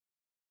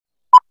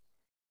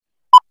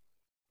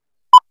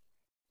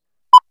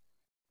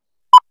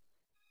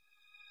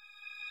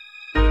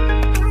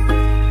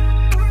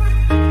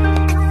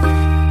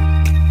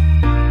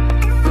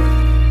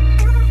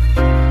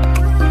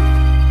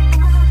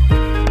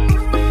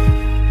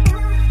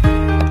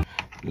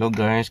Hello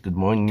guys, good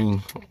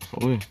morning.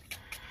 Uy.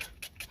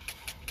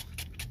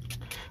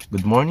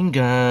 Good morning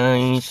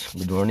guys.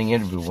 Good morning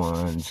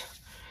everyone.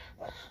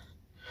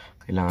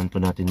 Kailangan po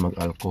natin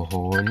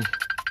mag-alcohol.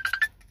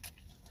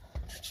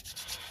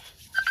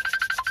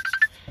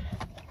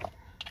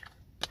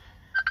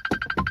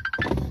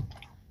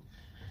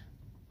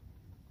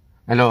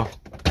 Hello.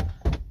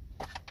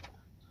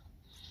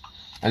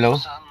 Hello.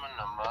 Kasama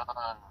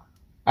naman.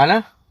 Ano?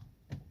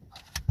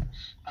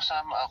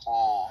 Kasama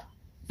ako.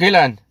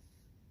 Kailan?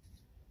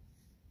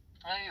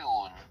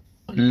 Ngayon.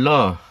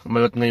 Ala,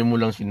 malat ngayon mo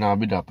lang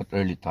sinabi, dapat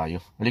early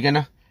tayo. Halika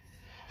na.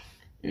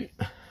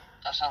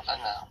 Asan ka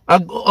na?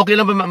 Okay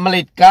lang ba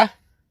malate ka?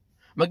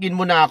 Mag-in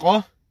muna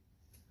ako?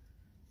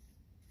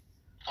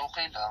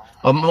 Okay lang.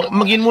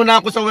 Mag-in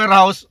muna ako sa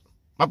warehouse.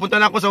 Papunta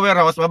na ako sa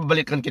warehouse,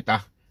 mababalikan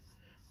kita.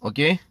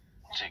 Okay?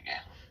 Sige.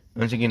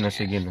 Sige na,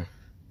 sige na.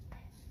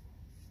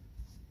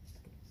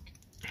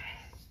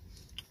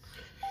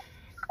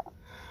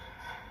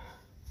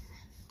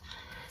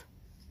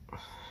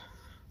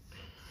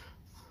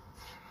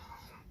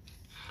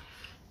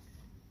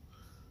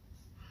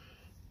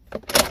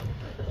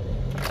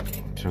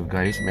 So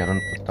guys,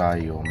 meron po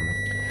tayong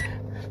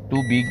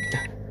tubig.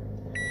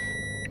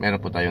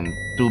 Meron po tayong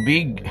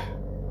tubig.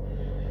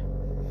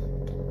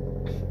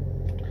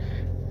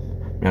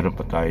 Meron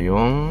po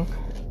tayong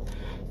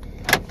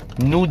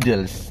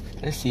noodles.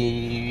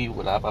 Kasi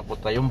wala pa po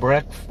tayong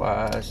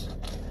breakfast.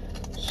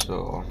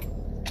 So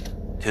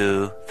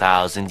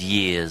 2,000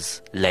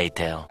 years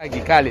later.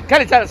 Khalid,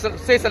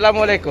 say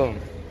Assalamualaikum.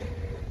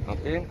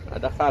 Okay,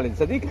 ada Khalid,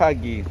 Sadiq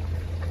Hagi.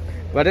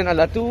 Badan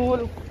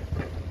Alatul.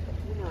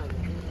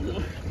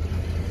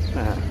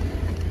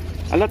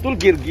 Alatul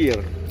gir-gir.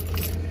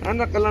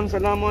 Anak kalam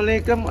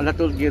Assalamualaikum.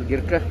 Alatul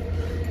gir-gir ka.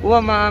 Huwa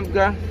maaf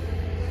ka.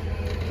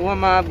 Huwa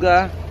maaf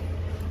ka.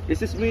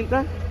 Isis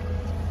minta.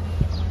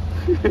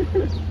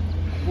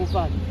 Abu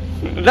Fad.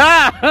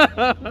 لا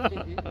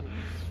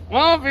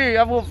ما في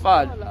ابو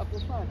فهد.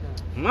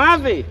 ما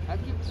في.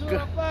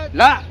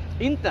 لا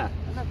انت.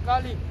 انا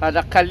خالد.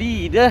 هذا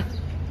خالد.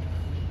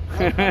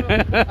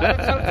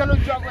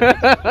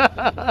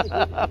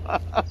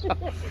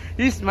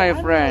 He's my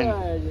friend.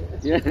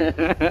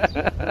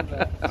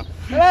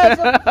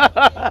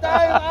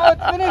 Time out,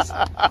 finish.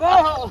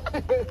 Go.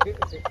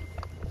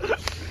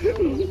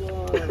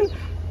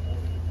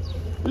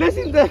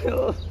 Listen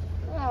to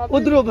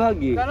Udro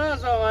Bhagi.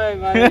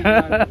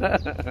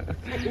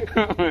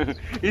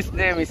 His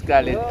name is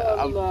Khalid,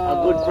 a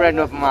good friend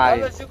of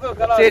mine.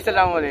 Say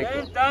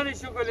Assalamualaikum.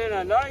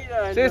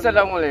 Say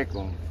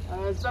Assalamualaikum.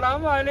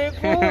 السلام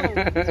عليكم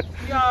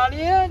يا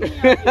عليان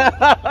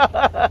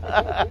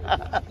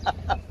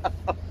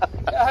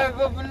يا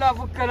حبيب بالله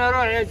فكنا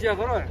روح يا شيخ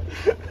روح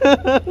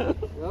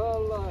يا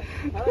الله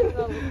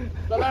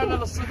طلعنا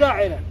للصداع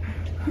هنا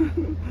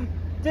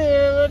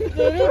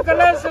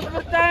class of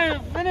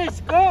time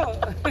finish go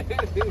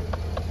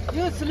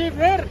you sleep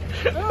here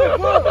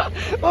go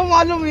Oh,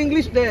 malum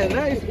English din.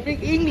 I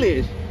speak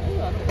English.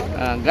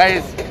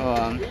 Guys,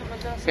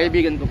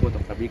 kaibigan ko po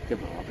ito. Kabigte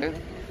po, okay?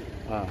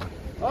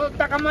 oh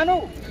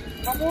takamano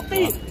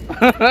kamuti.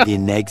 The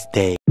next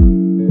day.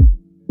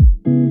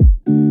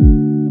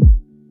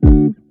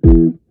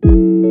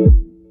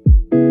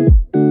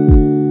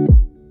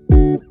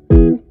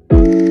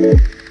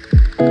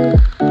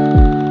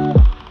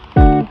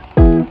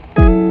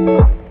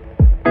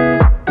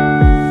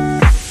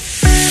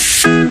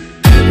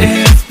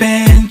 It's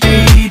been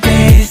 3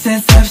 days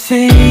since I've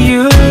seen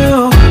you,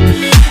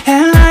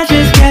 and I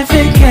just can't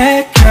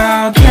forget,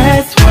 girl,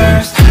 gets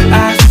worse.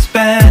 I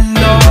spend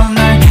all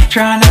night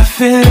trying to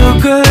feel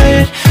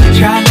good,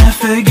 trying to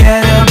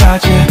forget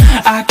about you.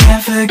 I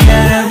can't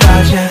forget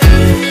about you.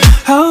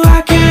 Oh,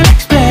 I can't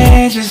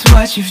explain just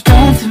what you've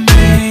done to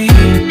me.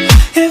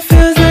 It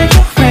feels like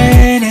the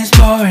rain is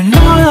pouring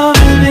all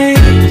over me.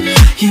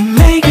 You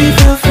make me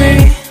feel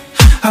free.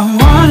 I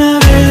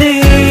wanna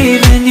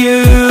believe in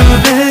you,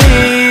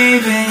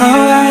 believe in you.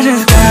 Oh, I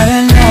just gotta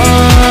know,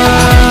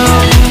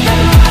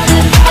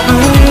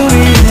 will you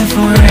be there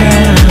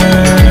forever?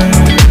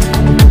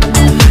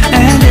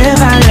 And if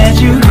I let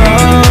you go,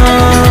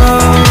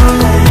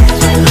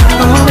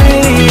 oh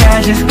baby, I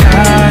just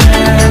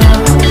gotta,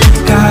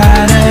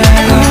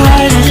 oh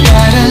I just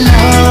gotta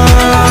know,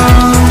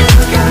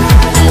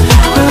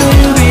 will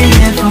you be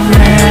there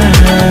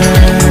forever?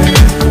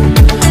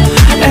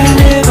 And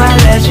if I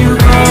let you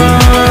go,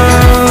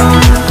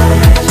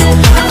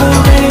 oh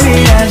baby,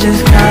 I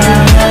just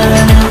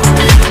gotta know.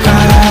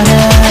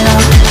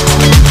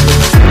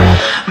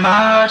 My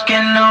heart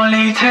can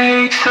only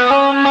take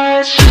so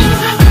much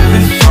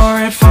before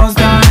it falls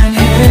down and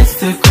hits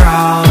the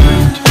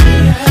ground.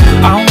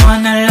 I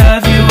wanna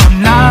love you,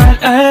 I'm not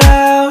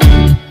allowed,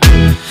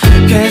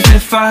 'cause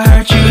if I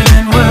hurt you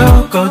then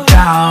we'll go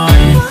down.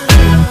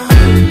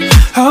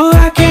 Oh,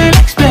 I can't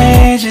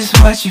explain just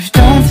what you've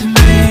done to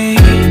me.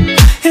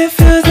 It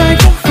feels like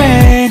the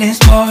rain is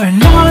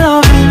pouring all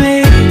over me.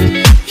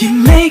 You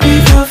make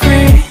me feel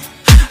free.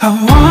 I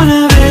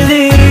wanna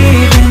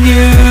believe in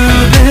you,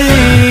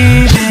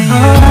 believe in you.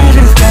 Oh, I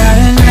just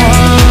gotta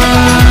know.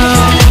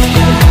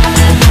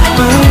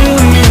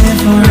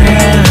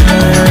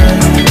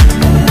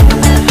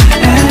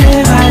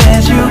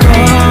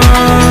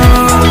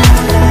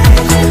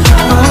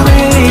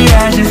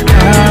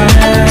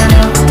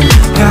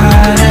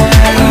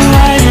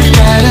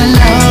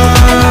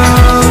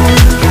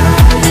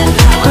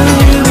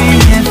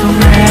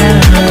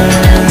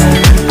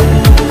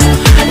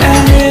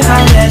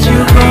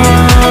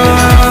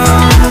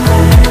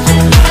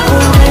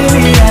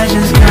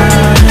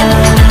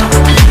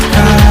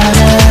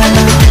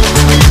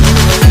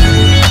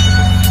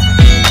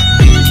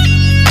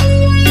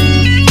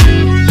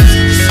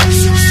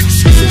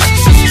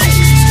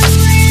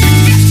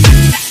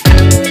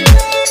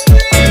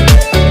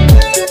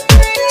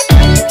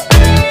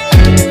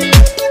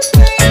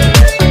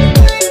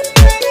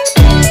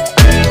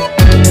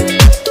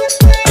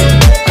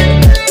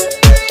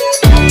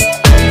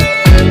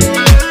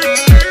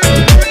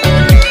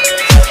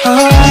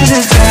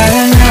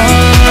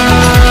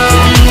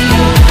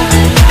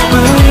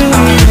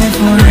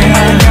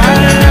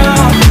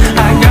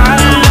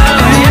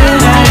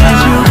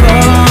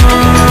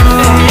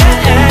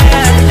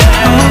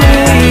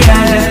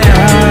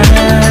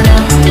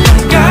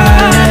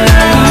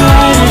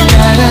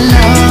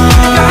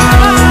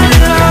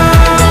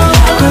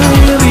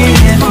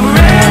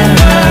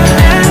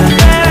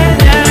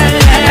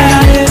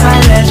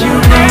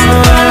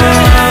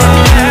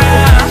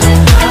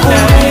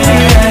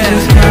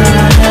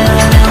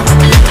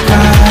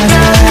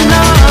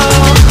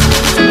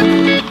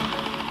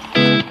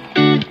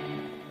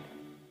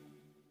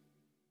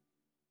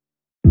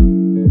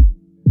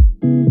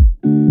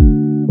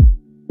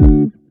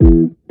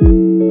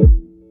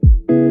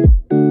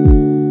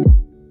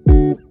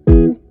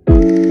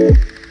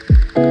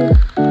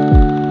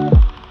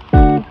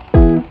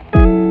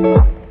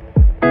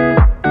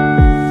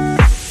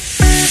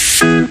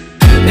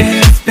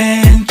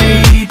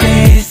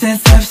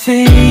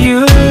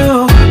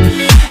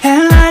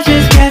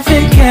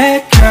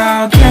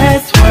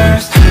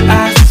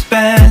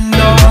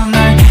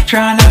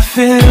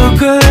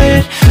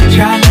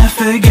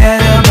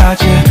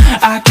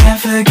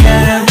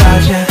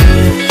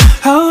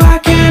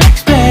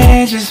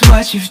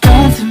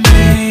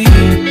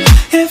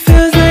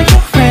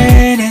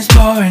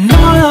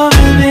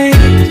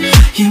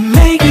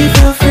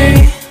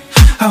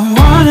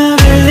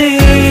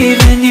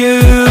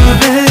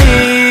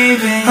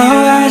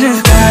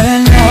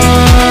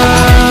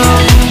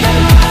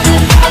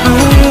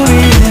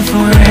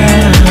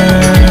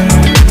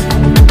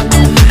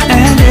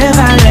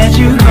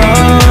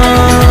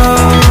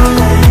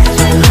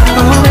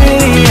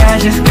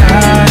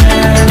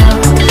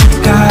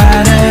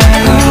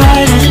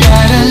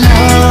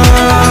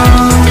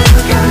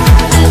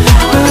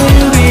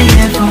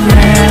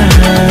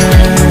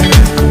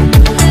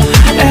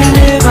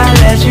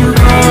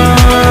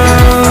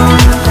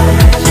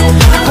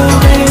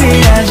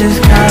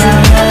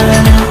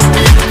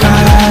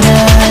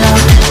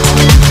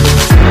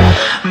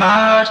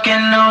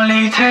 can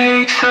only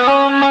take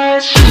so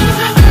much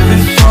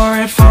before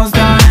it falls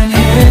down and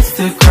hits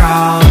the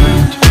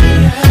ground.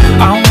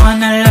 I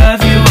wanna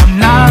love you, I'm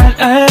not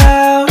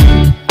allowed,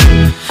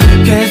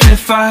 'cause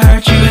if I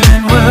hurt you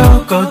then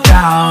we'll go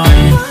down.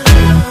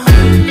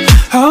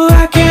 Oh,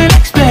 I can't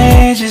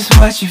explain just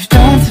what you've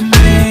done to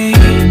me.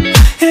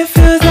 It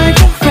feels like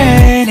the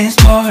rain is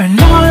pouring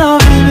all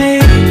over me.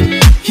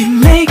 You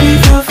make me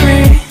feel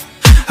free.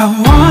 I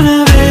wanna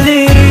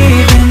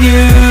believe in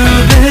you,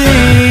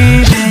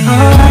 believe in you.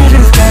 Oh, I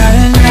just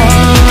gotta know,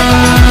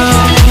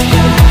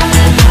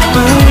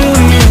 will you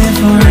be there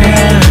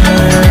forever?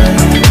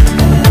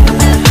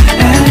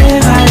 And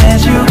if I let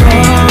you go,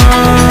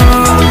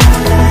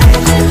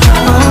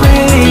 oh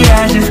baby,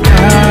 I just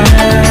gotta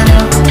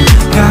know,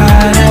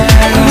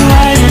 oh,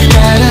 I just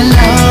gotta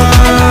know,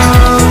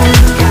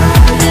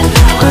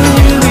 will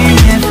you be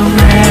here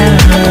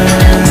forever?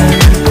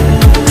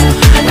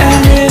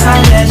 And if I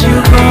let you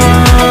go,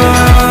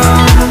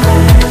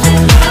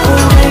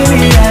 oh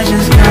baby, I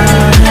just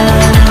gotta know.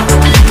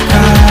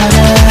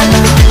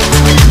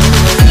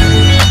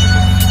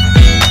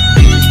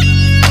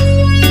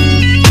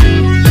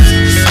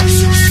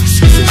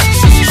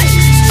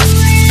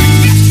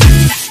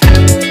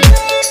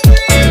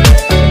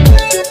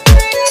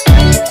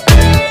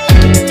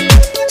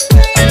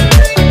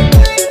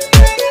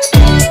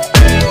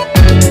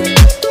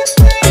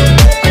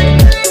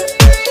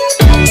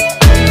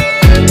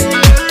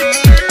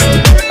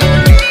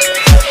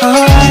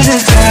 Oh, I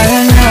just gotta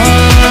know,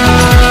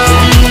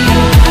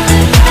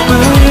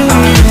 will you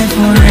be here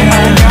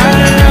forever?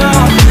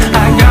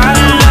 I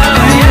gotta know,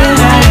 and if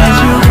I let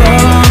you go,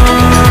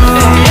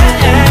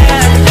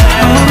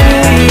 oh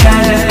baby, I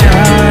just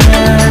gotta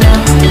know,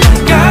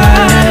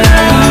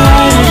 oh,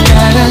 I just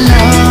gotta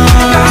know,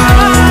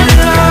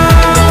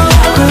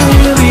 will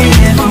you be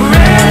here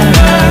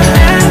forever?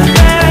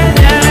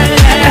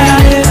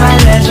 And if I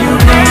let you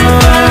go,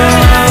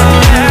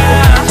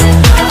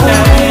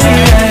 oh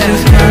baby, I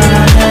just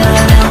gotta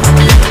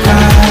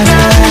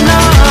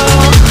know.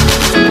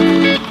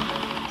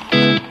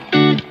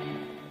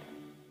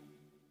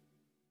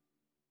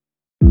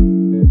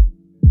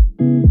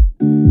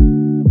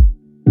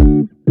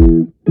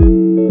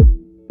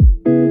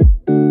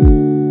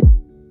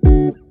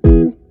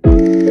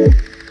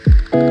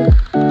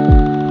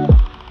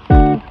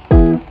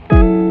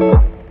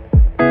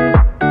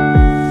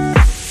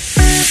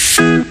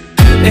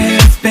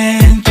 It's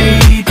been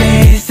 3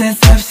 days since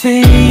I've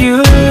seen